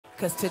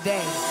Because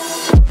today,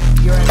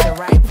 you're at the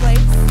right place,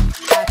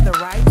 at the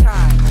right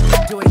time,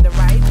 doing the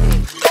right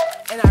thing.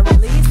 And I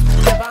release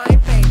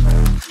divine favor.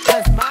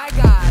 Because my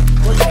God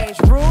will change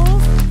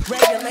rules,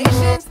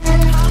 regulations,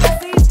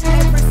 policies,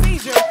 and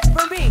procedures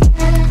for me.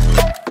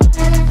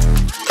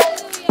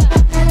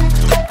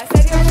 I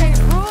said he'll change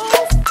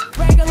rules,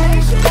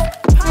 regulations,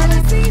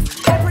 policies,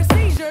 and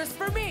procedures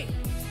for me.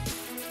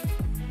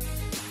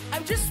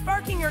 I'm just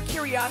sparking your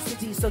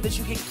curiosity so that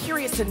you get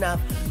curious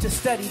enough to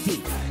study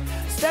deep.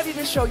 Study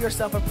to show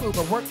yourself approved,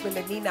 a workman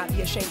that need not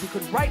be ashamed, who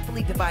could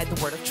rightfully divide the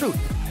word of truth.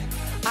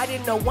 I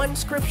didn't know one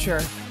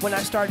scripture when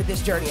I started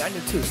this journey. I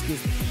knew two,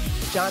 excuse me.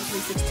 John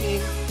 3:16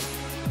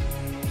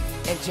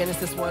 and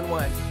Genesis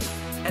 1:1.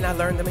 And I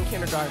learned them in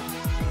kindergarten.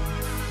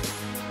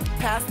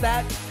 Past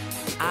that,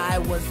 I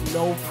was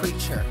no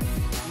preacher.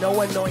 No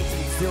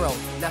anointing, zero,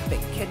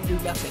 nothing, can do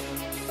nothing.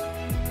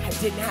 I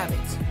didn't have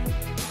it.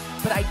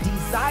 But I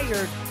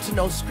desired to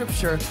know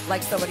scripture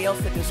like somebody else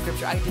that knew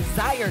scripture. I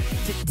desired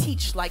to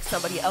teach like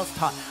somebody else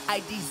taught.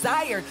 I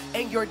desired,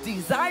 and your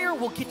desire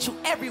will get you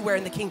everywhere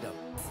in the kingdom.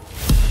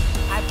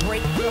 I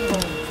break the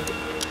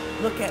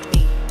mold. Look at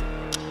me.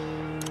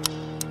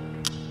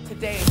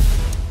 Today,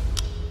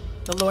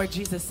 the Lord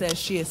Jesus says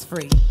she is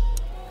free.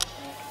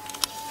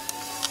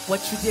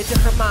 What you did to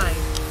her mind,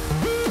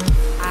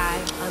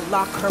 I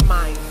unlock her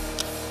mind.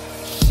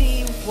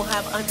 She will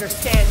have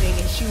understanding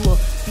and she will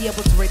be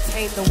able to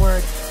retain the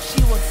word. She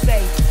will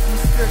say, you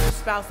spiritual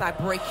spouse, I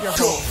break your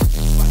hold.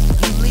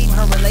 You leave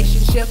her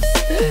relationships.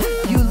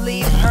 You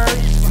leave her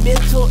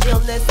mental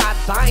illness. I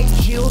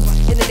bind you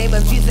in the name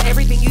of Jesus.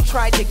 Everything you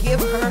tried to give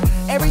her,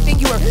 everything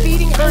you are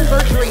feeding her,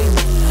 her dreams,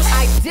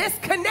 I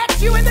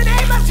disconnect you in the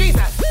name of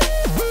Jesus.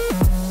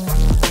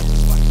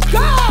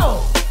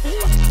 Go!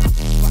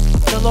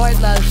 The Lord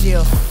loves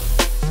you.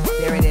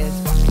 There it is.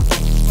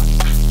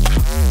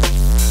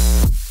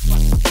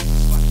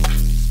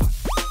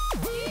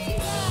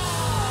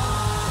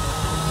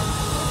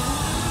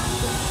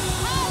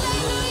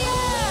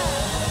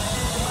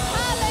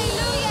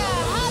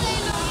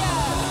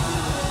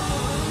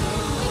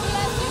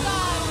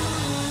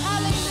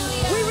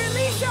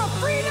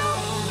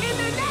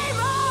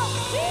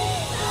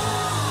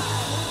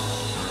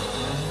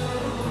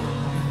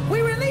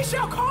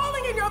 Your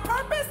calling and your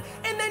purpose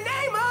in the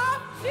name of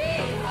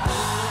Jesus.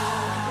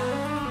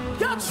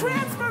 Your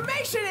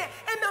transformation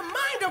in the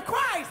mind of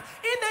Christ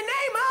in the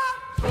name of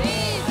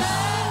Jesus.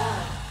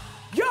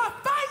 Your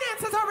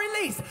finances are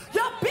released.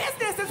 Your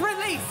business is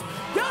released.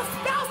 Your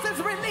spouse is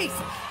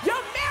released.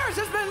 Your marriage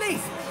is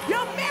released.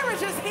 Your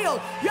marriage is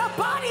healed. Your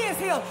body is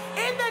healed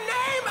in the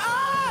name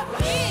of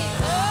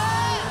Jesus.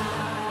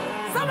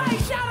 Somebody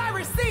shout, I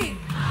receive.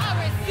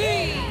 I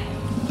receive.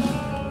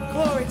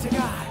 Glory to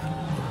God.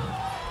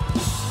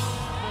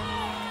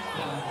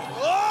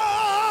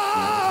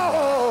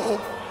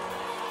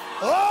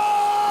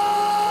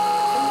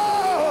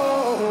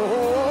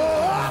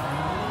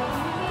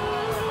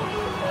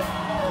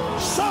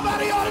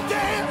 Somebody ought to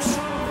dance.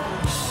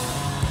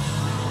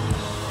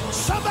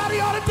 Somebody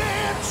ought to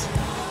dance.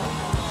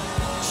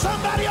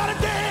 Somebody ought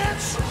to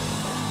dance.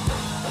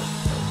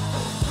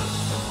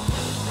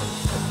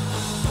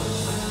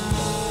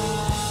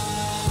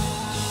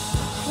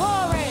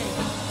 Glory.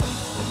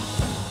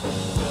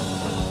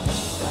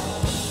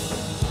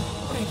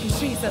 Thank you,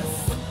 Jesus.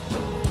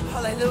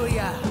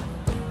 Hallelujah.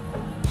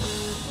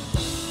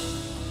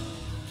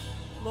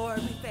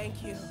 Lord, we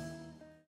thank you.